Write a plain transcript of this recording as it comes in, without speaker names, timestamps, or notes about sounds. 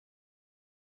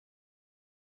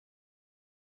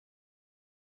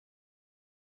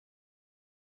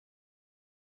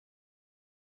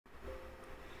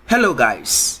Hello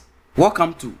guys,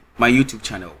 welcome to my YouTube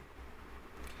channel.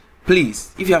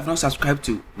 Please, if you have not subscribed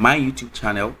to my YouTube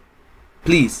channel,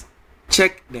 please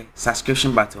check the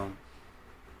subscription button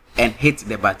and hit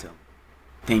the button.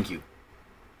 Thank you.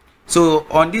 So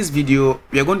on this video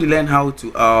we are going to learn how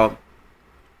to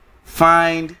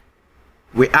find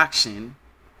reaction,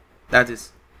 that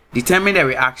is determine the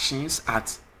reactions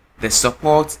at the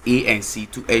support A and C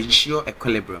to ensure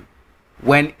equilibrium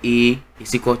when A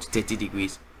is equal to 30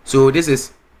 degrees. So this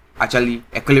is actually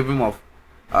equilibrium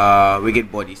of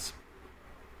rigid bodies.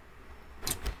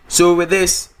 So with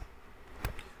this,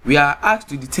 we are asked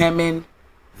to determine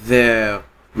the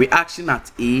reaction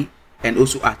at A and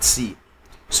also at C.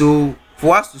 So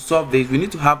for us to solve this, we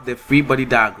need to have the free body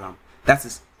diagram. That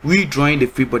is, redrawing the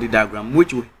free body diagram,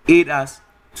 which will aid us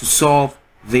to solve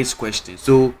this question.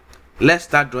 So let's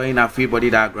start drawing our free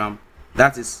body diagram.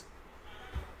 That is,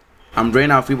 I'm drawing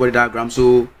our free body diagram.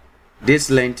 So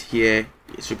this length here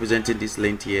is representing this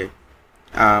length here.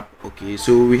 Okay,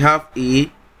 so we have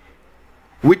A,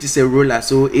 which is a roller.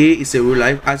 So A is a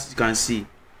roller, as you can see.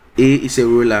 A is a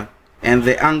roller, and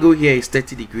the angle here is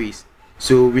 30 degrees.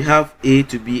 So we have A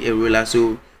to be a roller.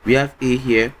 So we have A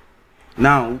here.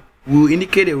 Now we'll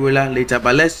indicate a roller later,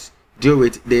 but let's deal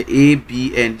with the A,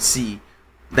 B, and C.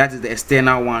 That is the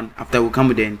external one. After we'll come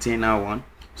with the internal one.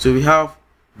 So we have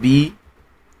B,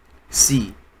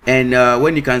 C, and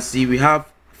when you can see, we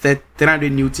have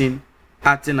 300 Newton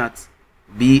acting at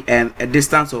B and a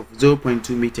distance of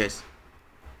 0.2 meters,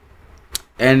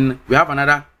 and we have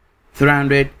another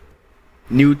 300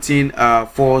 Newton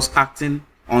force acting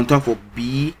on top of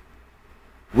B,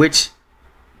 which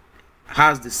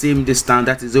has the same distance,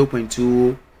 that is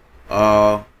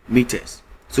 0.2 meters.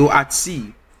 So at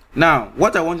C, now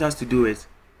what I want us to do is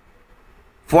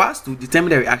for us to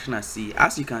determine the reaction at C.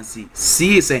 As you can see,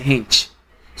 C is a hinge.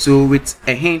 So with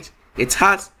a hinge, it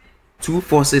has two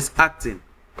forces acting.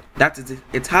 That is,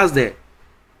 it has the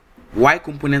Y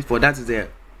component for, that is the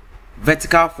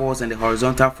vertical force, and the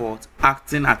horizontal force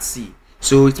acting at C.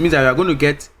 So it means that we are going to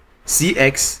get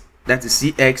Cx, that is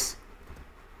Cx,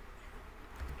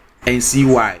 and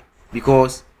Cy,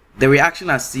 because the reaction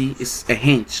at C is a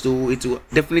hinge. So it will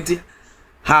definitely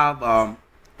have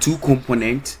two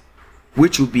components,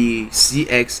 which will be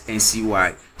Cx and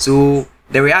Cy. So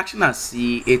the reaction at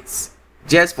C, it's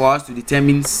just for us to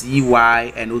determine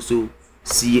Cy and also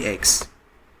Cx.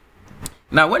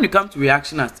 Now when you come to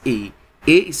reaction at A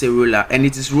is a roller, and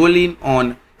it is rolling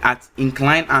on at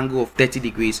inclined angle of 30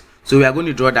 degrees. So we are going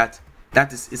to draw that.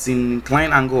 That is, it's an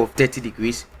inclined angle of 30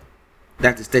 degrees.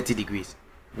 That is 30 degrees.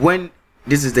 When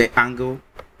this is the angle,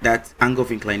 that angle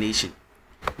of inclination.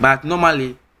 But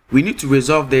normally we need to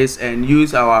resolve this and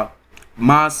use our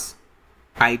mass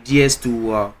ideas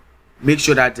to make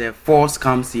sure that the force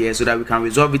comes here, so that we can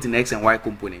resolve it in X and Y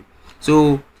component.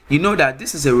 So you know that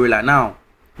this is a roller. Now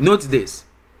note this,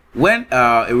 when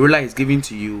a roller is given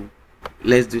to you,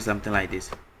 let's do something like this.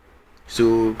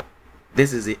 So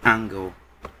this is the angle.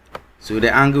 So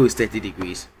the angle is 30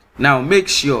 degrees. Now make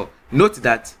sure, note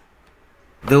that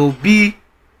there will be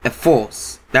a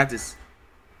force that is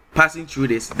passing through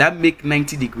this that make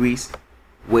 90 degrees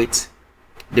with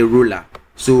the roller.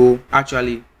 So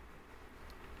actually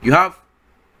you have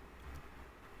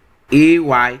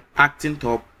AY acting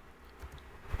top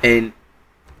and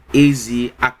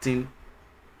AZ acting,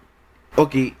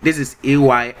 okay, this is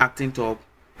AY acting top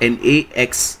and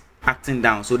AX acting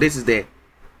down. So this is the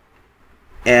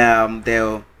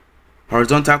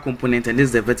horizontal component, and this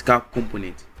is the vertical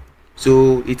component.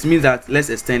 So it means that,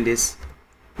 let's extend this.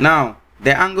 Now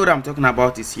the angle that I'm talking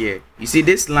about is here. You see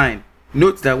this line,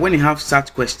 note that when you have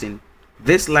such question,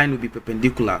 this line will be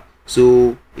perpendicular,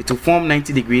 so it will form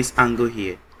 90 degrees angle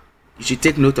here. You should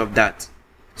take note of that.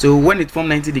 So when it forms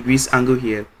 90 degrees angle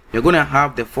here, you're going to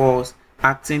have the force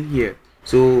acting here.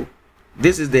 So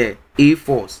this is the A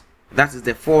force, that is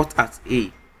the force at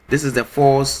A. This is the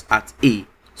force at A.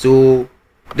 So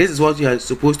this is what you are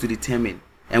supposed to determine,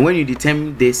 and when you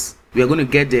determine this, we are going to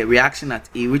get the reaction at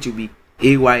A, which will be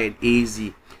AY and AZ.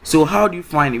 So how do you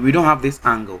find it? We don't have this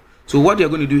angle. So what you're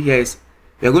going to do here is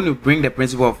we are going to bring the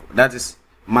principle of, that is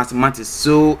mathematics.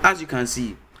 So as you can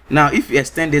see, now if you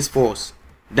extend this force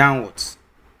downwards,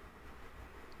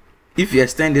 if you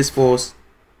extend this force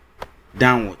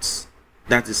downwards,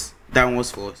 that is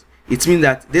downwards force, it means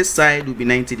that this side will be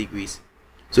 90 degrees.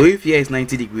 So if here is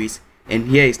 90 degrees and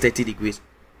here is 30 degrees,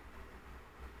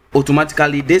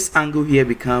 automatically this angle here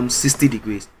becomes 60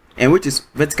 degrees, and which is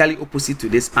vertically opposite to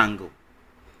this angle.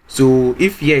 So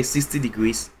if here is 60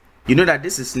 degrees, you know that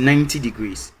this is 90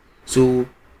 degrees. So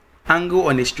angle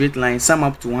on a straight line sum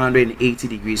up to 180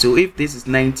 degrees. So if this is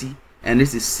 90 and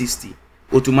this is 60,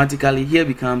 automatically here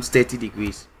becomes 30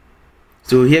 degrees.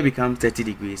 So here becomes 30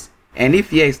 degrees. And if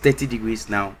here is 30 degrees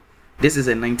now, this is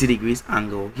a 90 degrees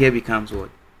angle. Here becomes what?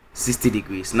 60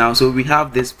 degrees. Now, so we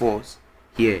have this force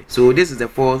here. So this is the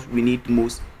force we need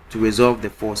most to resolve the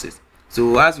forces.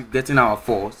 So as we're getting our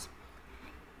force,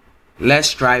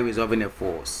 let's try resolving the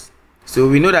force. So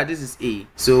we know that this is A.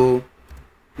 So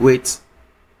with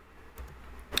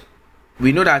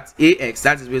we know that AX,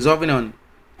 that is resolving on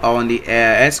the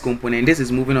S component, this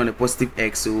is moving on the positive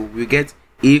X, so we get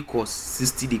A cos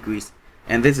 60 degrees,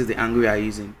 and this is the angle we are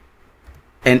using,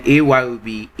 and AY will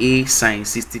be A sine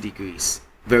 60 degrees.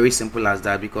 Very simple as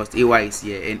that, because AY is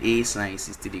here and A sine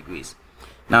 60 degrees.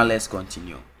 Now let's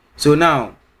continue. So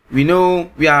now we know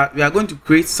we are going to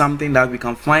create something that we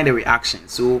can find the reaction.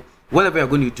 So whatever we're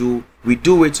going to do, we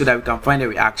do it so that we can find the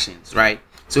reactions, right?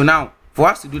 So now for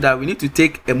us to do that, we need to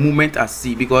take a moment at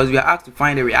C, because we are asked to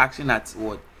find the reaction at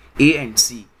what? A and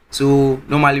C. So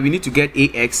normally we need to get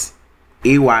AX,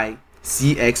 AY,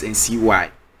 CX, and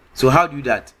CY. So how do you do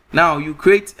that? Now you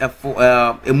create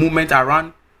a moment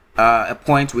around a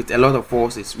point with a lot of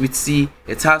forces. With C,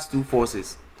 it has two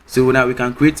forces. So now we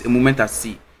can create a moment at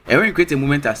C. And when you create a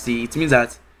moment at C, it means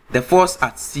that the force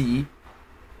at C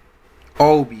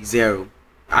all will be 0.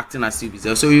 Acting at C will be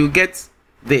 0. So you get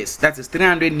this, that is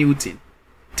 300 Newton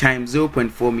times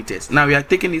 0.4 meters. Now we are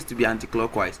taking this to be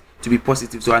anti-clockwise, to be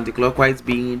positive. So anti-clockwise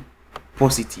being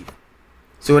positive.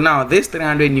 So now this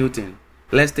 300 Newton,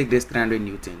 let's take this 300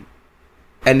 Newton,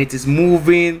 and it is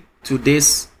moving to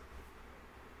this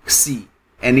C,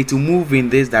 and it will move in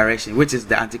this direction, which is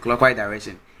the anti-clockwise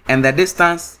direction. And the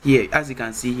distance here, as you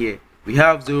can see here, we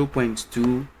have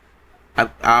 0.2.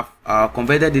 I've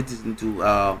converted it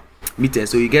into meters,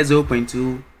 so you get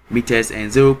 0.2 meters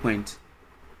and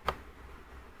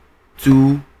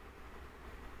 0.2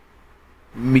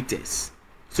 meters.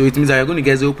 So it means that you're going to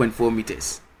get 0.4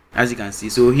 meters, as you can see.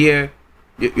 So here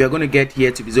you're going to get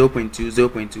here to be 0.2,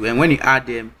 0.2, and when you add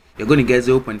them, you're going to get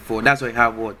 0.4. That's why you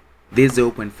have what? This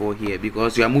 0.4 here,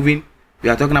 because we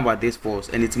are talking about this force,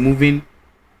 and it's moving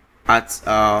at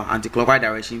anti-clockwise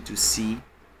direction to C,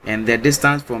 and the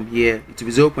distance from here, it will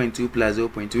be 0.2 plus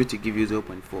 0.2, which will give you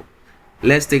 0.4.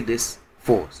 Let's take this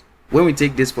force. When we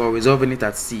take this force, resolving it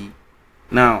at C,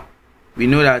 now we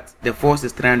know that the force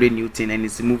is 300 Newton and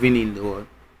it's moving in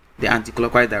the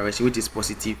anti-clockwise direction, which is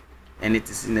positive, and it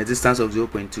is in a distance of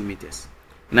 0.2 meters.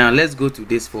 Now let's go to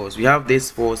this force. We have this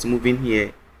force moving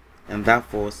here and that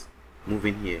force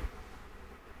moving here.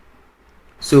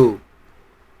 So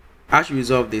as we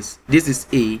resolve this, this is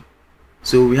A.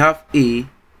 So we have A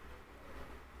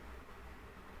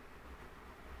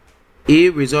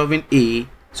resolving A.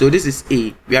 So this is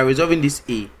A. We are resolving this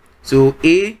A. So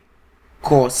A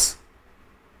cos,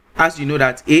 as you know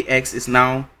that AX is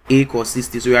now A cos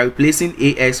 60. So we are replacing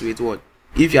AX with what?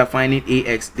 If you are finding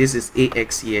AX, this is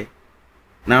AX here.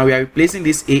 Now we are replacing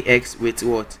this AX with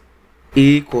what?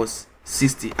 A cos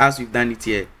 60. As we've done it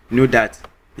here, know that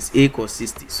it's A cos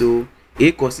 60. So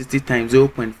A cos 60 times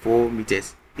 0.4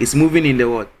 meters. It's moving in the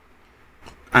what?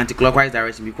 Anti-clockwise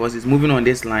direction, because it's moving on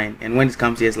this line, and when it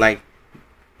comes here, it's like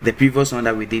the previous one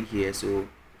that we did here. So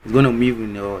it's going to move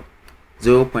in the what?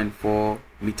 0.4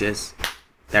 meters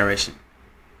direction.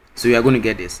 So you are going to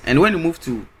get this. And when you move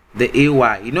to the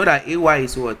AY, you know that AY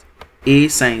is what? A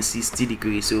sine 60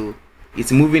 degrees. So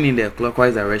it's moving in the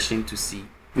clockwise direction to C,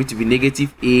 which will be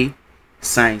negative A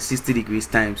sine 60 degrees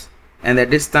times, and the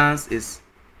distance is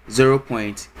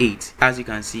 0.8. As you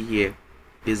can see here,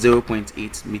 is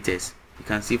 0.8 meters. You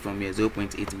can see from here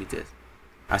 0.8 meters.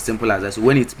 As simple as that. So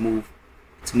when it's moved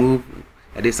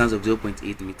a distance of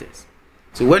 0.8 meters.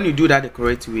 So when you do that the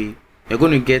correct way, you're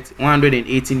going to get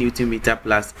 180 Newton meter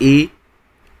plus A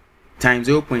times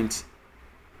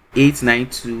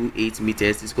 0.8928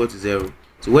 meters is equal to 0.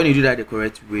 So when you do that the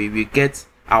correct way, we get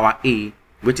our A,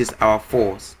 which is our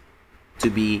force, to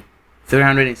be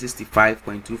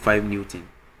 365.25 Newton.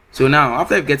 So now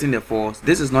after getting the force,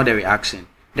 this is not the reaction.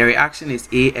 The reaction is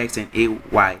AX and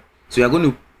AY. So you are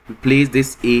going to replace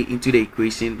this A into the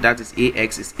equation. That is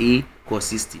AX is A cos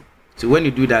 60. So when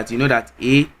you do that, you know that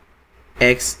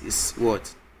AX is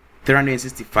what?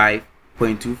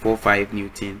 365.245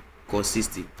 Newton cos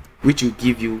 60, which will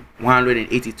give you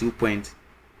 182 point.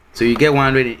 So you get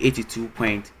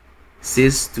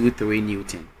 182.623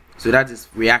 Newton. So that is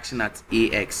reaction at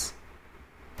AX.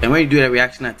 And when you do the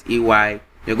reaction at AY,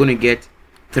 you're going to get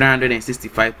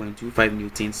 365.25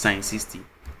 Newton sine 60,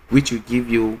 which will give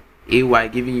you AY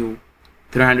giving you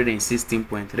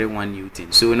 316.31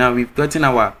 Newton. So now we've gotten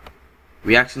our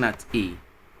reaction at A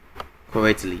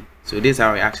correctly. So this is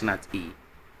our reaction at A.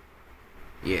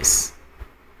 Yes.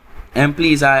 And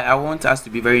please, I want us to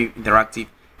be very interactive.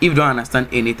 If you don't understand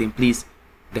anything, please,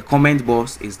 the comment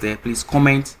box is there. Please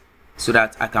comment so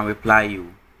that I can reply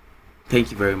you.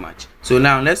 Thank you very much. So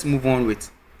now let's move on with,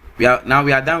 we are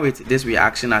done with this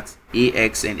reaction at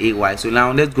AX and AY. So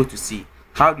now let's go to C.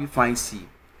 How do you find C?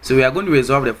 So we are going to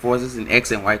resolve the forces in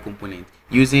X and Y component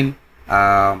using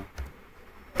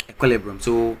equilibrium.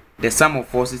 So the sum of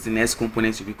forces in S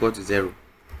components will be equal to 0,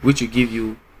 which will give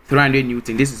you 300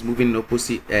 Newton. This is moving in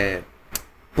opposite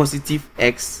positive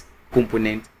X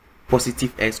component,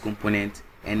 positive X component,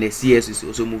 and the CS is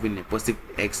also moving in a positive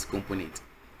X component,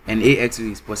 and AX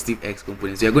is positive X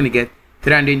component. So you're going to get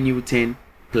 300 Newton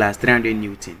plus 300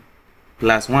 Newton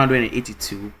plus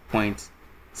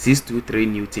 182.623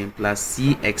 Newton plus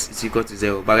CX is equal to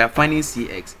 0. But we are finding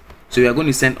CX, so we are going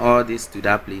to send all this to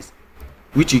that place,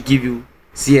 which will give you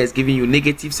CS giving you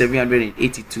negative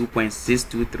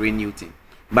 782.623 Newton.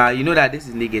 But you know that this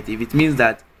is negative. It means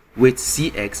that with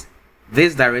CX,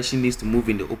 this direction needs to move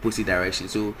in the opposite direction.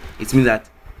 So it means that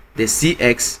the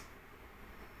CX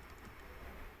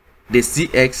is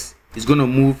going to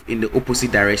move in the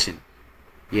opposite direction.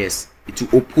 Yes, it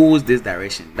will oppose this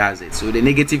direction. That's it. So the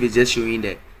negative is just showing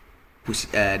the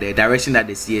direction that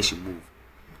the CS should move.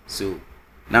 So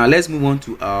now let's move on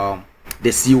to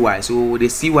the CY. So the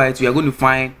CY, we are going to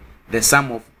find the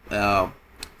sum of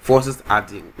forces at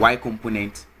the Y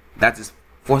component, that is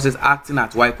forces acting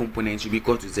at Y component, should be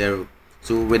equal to 0.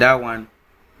 So with that one,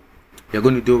 you're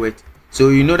going to do it. So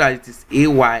you know that it is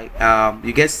AY,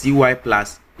 you get CY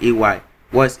plus AY.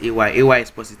 What is AY? AY is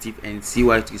positive and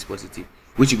CY is positive,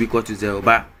 which will be equal to 0.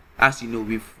 But as you know,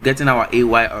 we've gotten our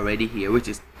AY already here, which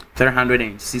is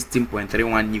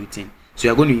 316.31 Newton. So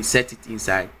you're going to insert it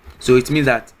inside. So it means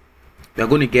that we are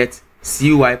going to get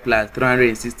CY plus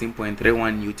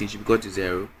 316.31 Newton should be equal to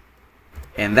 0,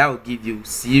 and that will give you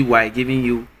CY giving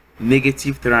you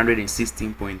negative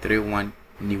 316.31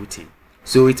 Newton.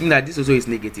 So it means that this also is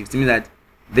negative. It means that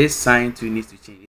this sign too needs to change.